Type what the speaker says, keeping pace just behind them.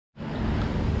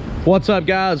What's up,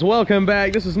 guys? Welcome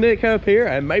back. This is Nick up here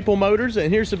at Maple Motors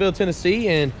in Hendersonville, Tennessee,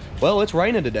 and well, it's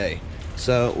raining today,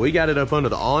 so we got it up under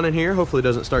the awning here. Hopefully it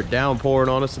doesn't start downpouring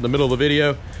on us in the middle of the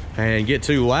video and get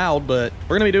too loud, but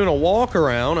we're gonna be doing a walk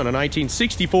around on a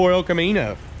 1964 El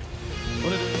Camino.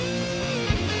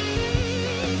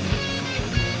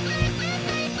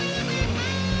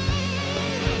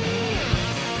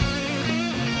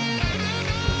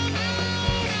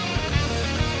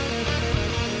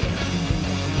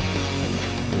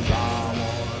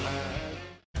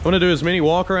 I'm gonna do as many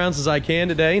walk-arounds as I can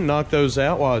today, knock those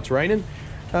out while it's raining.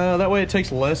 That way it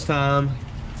takes less time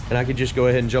and I can just go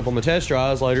ahead and jump on the test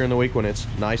drives later in the week when it's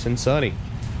nice and sunny.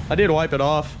 I did wipe it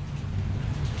off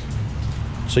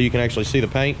so you can actually see the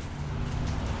paint.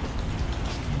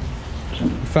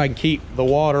 If I can keep the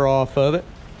water off of it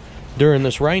during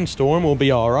this rainstorm, we'll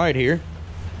be all right here.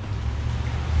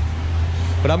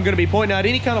 But I'm gonna be pointing out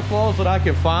any kind of flaws that I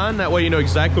can find. That way you know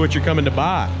exactly what you're coming to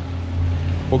buy.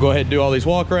 We'll go ahead and do all these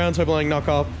walk-arounds. Hopefully I can knock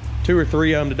off 2 or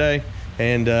 3 of them today,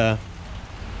 and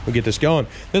we'll get this going.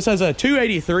 This has a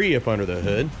 283 up under the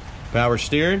hood. Power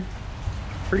steering,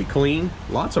 pretty clean.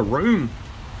 Lots of room.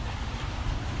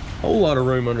 Whole lot of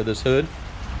room under this hood.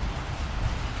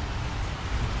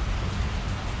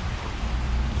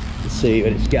 Let's see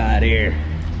what it's got here.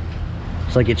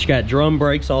 Looks like it's got drum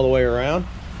brakes all the way around.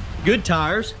 Good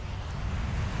tires.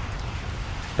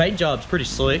 Paint job's pretty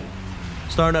slick.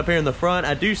 Starting up here in the front,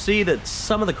 I do see that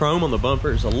some of the chrome on the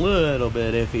bumper is a little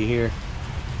bit iffy here.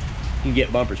 You can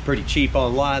get bumpers pretty cheap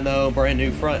online though, brand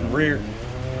new front and rear.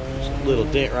 Just a little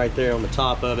dent right there on the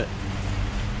top of it.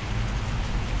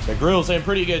 The grill's in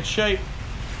pretty good shape.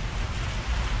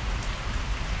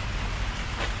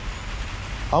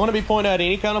 I want to be pointing out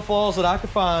any kind of flaws that I could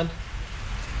find.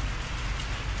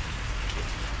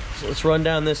 So let's run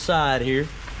down this side here.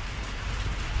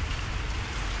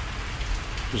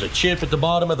 There's a chip at the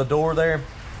bottom of the door there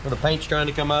where the paint's trying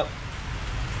to come up.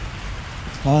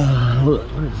 Look,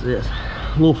 what is this?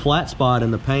 A little flat spot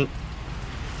in the paint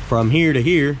from here to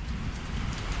here.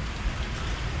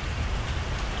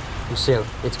 You see,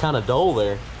 it's kind of dull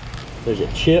there. There's a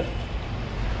chip.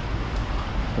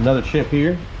 Another chip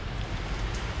here.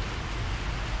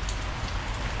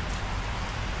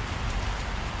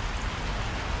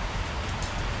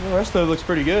 The rest of it looks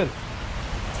pretty good.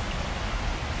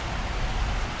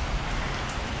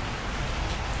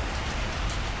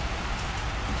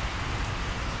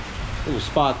 Little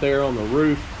spot there on the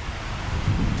roof.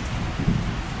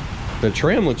 The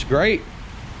trim looks great.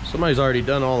 Somebody's already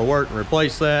done all the work and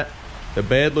replaced that. The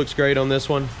bed looks great on this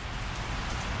one.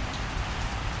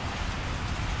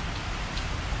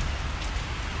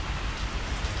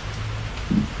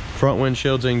 Front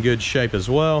windshield's in good shape as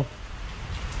well.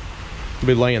 I'll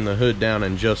be laying the hood down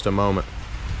in just a moment.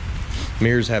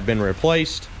 Mirrors have been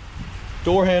replaced.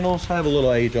 Door handles have a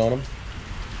little age on them.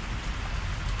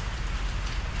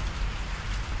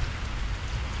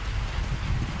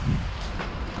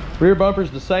 Rear bumper's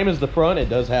the same as the front. It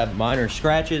does have minor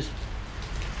scratches.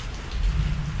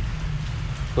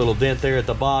 Little dent there at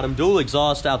the bottom. Dual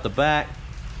exhaust out the back.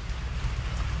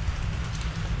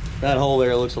 That hole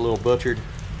there looks a little butchered.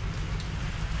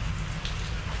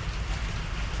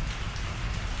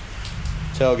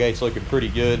 Tailgate's looking pretty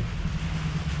good.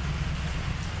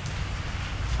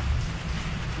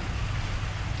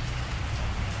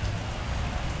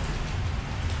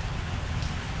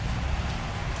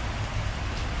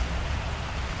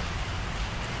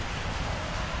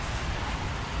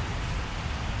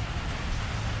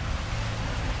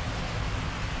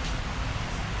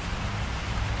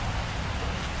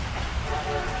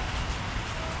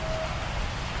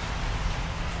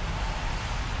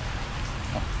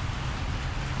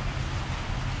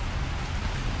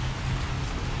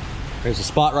 There's a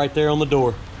spot right there on the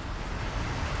door.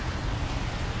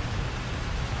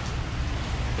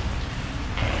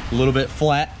 A little bit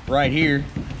flat right here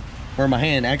where my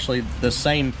hand, actually the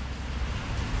same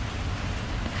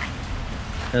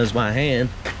as my hand,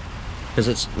 because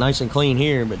it's nice and clean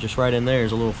here, but just right in there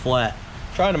is a little flat.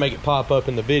 I'm trying to make it pop up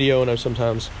in the video. I know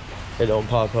sometimes it don't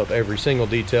pop up every single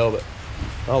detail, but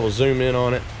I will zoom in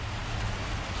on it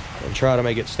and try to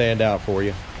make it stand out for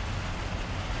you.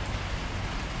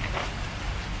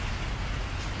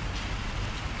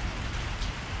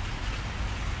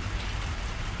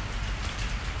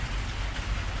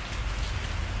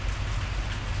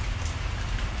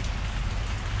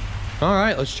 All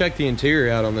right, let's check the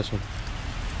interior out on this one.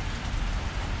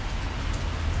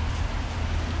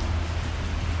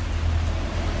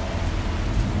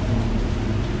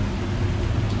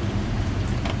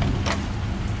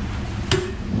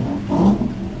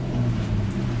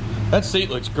 That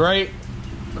seat looks great.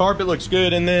 Carpet looks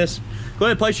good in this. Go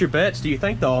ahead and place your bets. Do you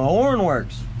think the horn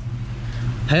works?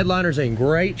 Headliner's in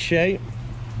great shape.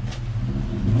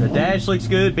 The dash looks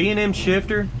good. B&M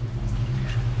shifter.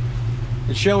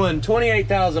 It's showing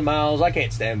 28,000 miles. I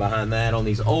can't stand behind that on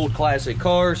these old classic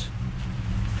cars.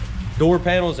 Door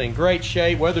panel's in great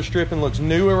shape. Weather stripping looks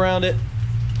new around it.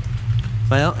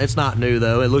 Well, it's not new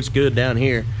though. It looks good down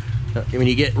here. When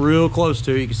you get real close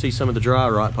to it, you can see some of the dry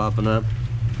rot popping up.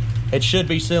 It should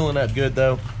be sealing up good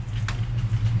though.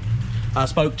 I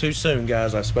spoke too soon,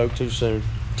 guys. I spoke too soon.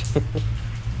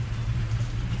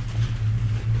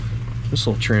 This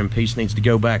little trim piece needs to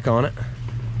go back on it.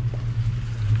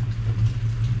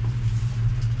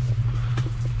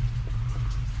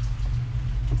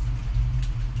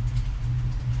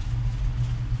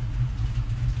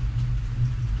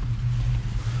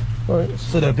 All right, let's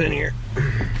sit up in here.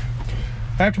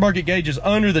 Aftermarket gauge is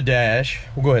under the dash.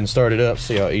 We'll go ahead and start it up,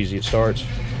 see how easy it starts.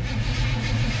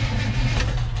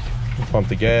 Pump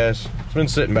the gas. It's been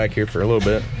sitting back here for a little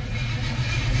bit.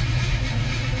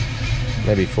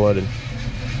 Maybe flooded.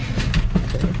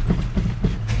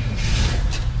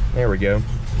 There we go.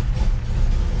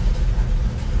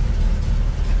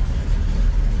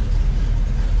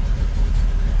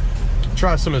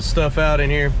 Try some of the stuff out in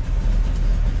here.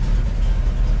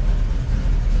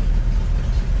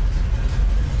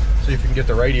 See if we can get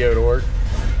the radio to work.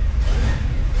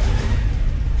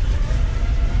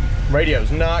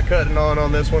 Radio's not cutting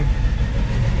on this one.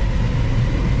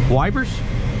 Wipers?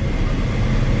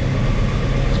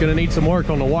 It's gonna need some work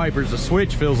on the wipers. The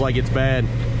switch feels like it's bad.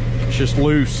 It's just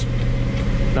loose,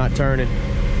 not turning.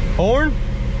 Horn?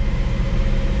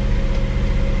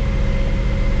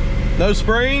 No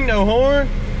spring, no horn.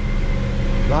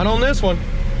 Not on this one.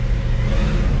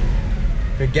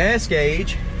 The gas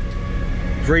gauge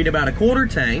is reading about a quarter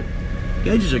tank.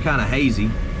 Gauges are kind of hazy.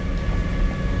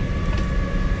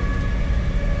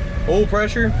 Oil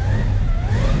pressure.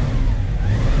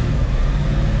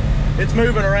 It's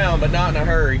moving around, but not in a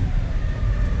hurry.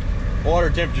 Water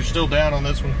temperature's still down on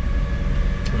this one.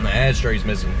 And the ashtray's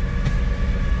missing.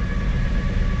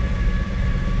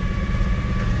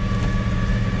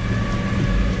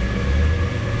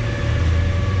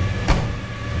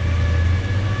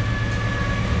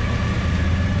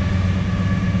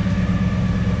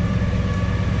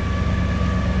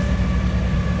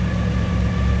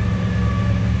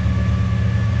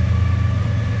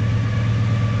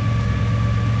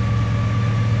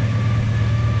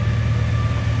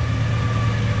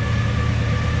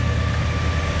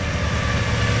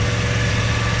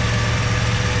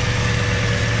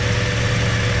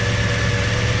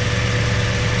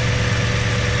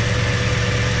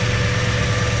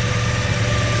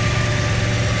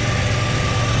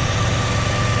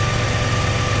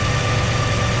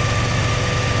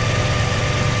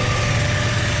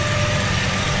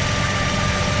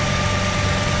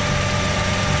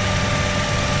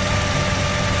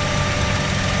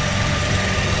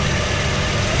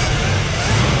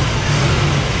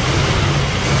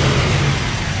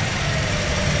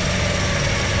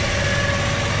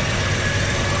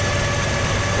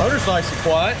 Motor's nice and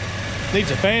quiet. Needs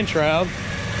a fan shroud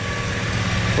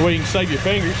so you can save your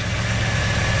fingers.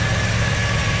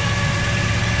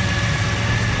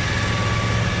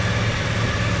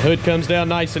 The hood comes down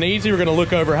nice and easy. We're going to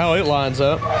look over how it lines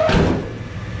up.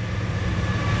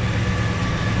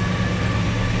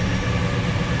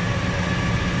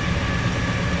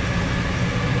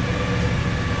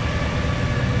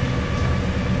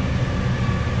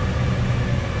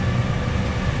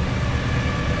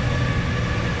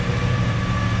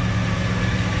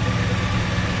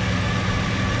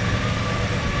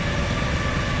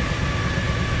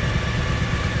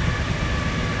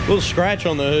 Little scratch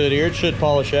on the hood here. It should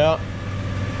polish out.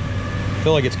 I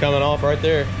feel like it's coming off right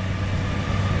there.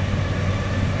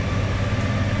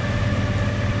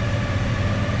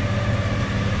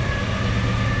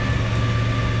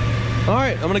 All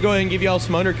right, I'm gonna go ahead and give y'all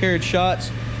some undercarriage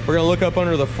shots. We're gonna look up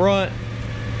under the front,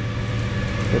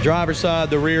 the driver's side,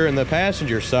 the rear, and the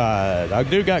passenger side. I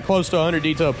do got close to 100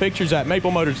 detailed pictures at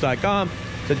maplemotors.com,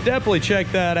 so definitely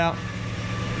check that out.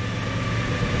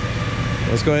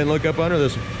 Let's go ahead and look up under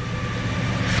this one.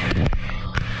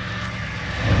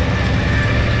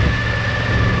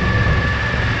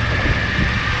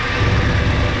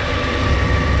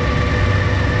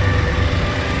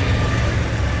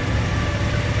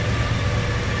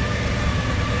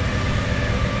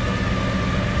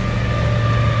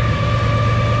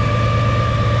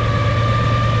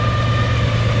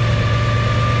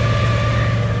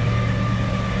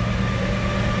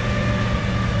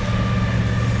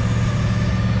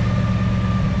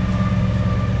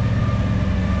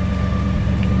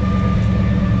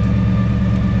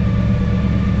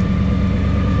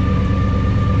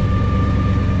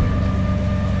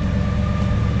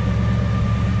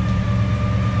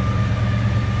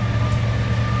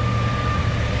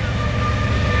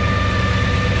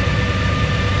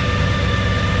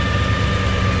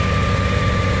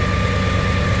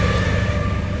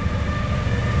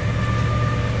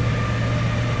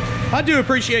 I do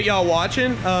appreciate y'all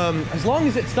watching. As long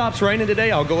as it stops raining today,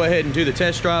 I'll go ahead and do the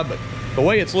test drive. But the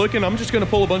way it's looking, I'm just going to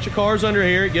pull a bunch of cars under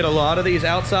here, get a lot of these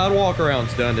outside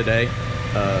walk-arounds done today.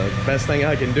 Best thing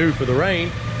I can do for the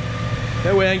rain.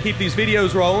 That way I can keep these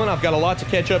videos rolling. I've got a lot to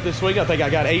catch up this week. I think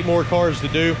I got 8 more cars to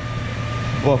do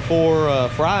before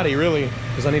Friday, really,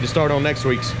 because I need to start on next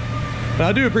week's. But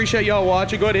I do appreciate y'all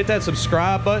watching. Go ahead and hit that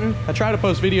subscribe button. I try to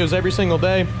post videos every single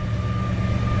day.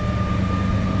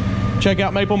 Check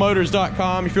out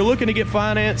maplemotors.com. If you're looking to get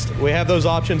financed, we have those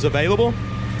options available.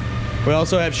 We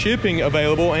also have shipping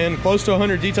available and close to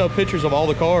 100 detailed pictures of all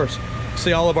the cars.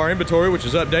 See all of our inventory, which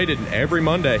is updated every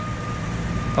Monday.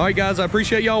 All right, guys, I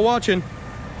appreciate y'all watching.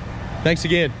 Thanks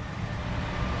again.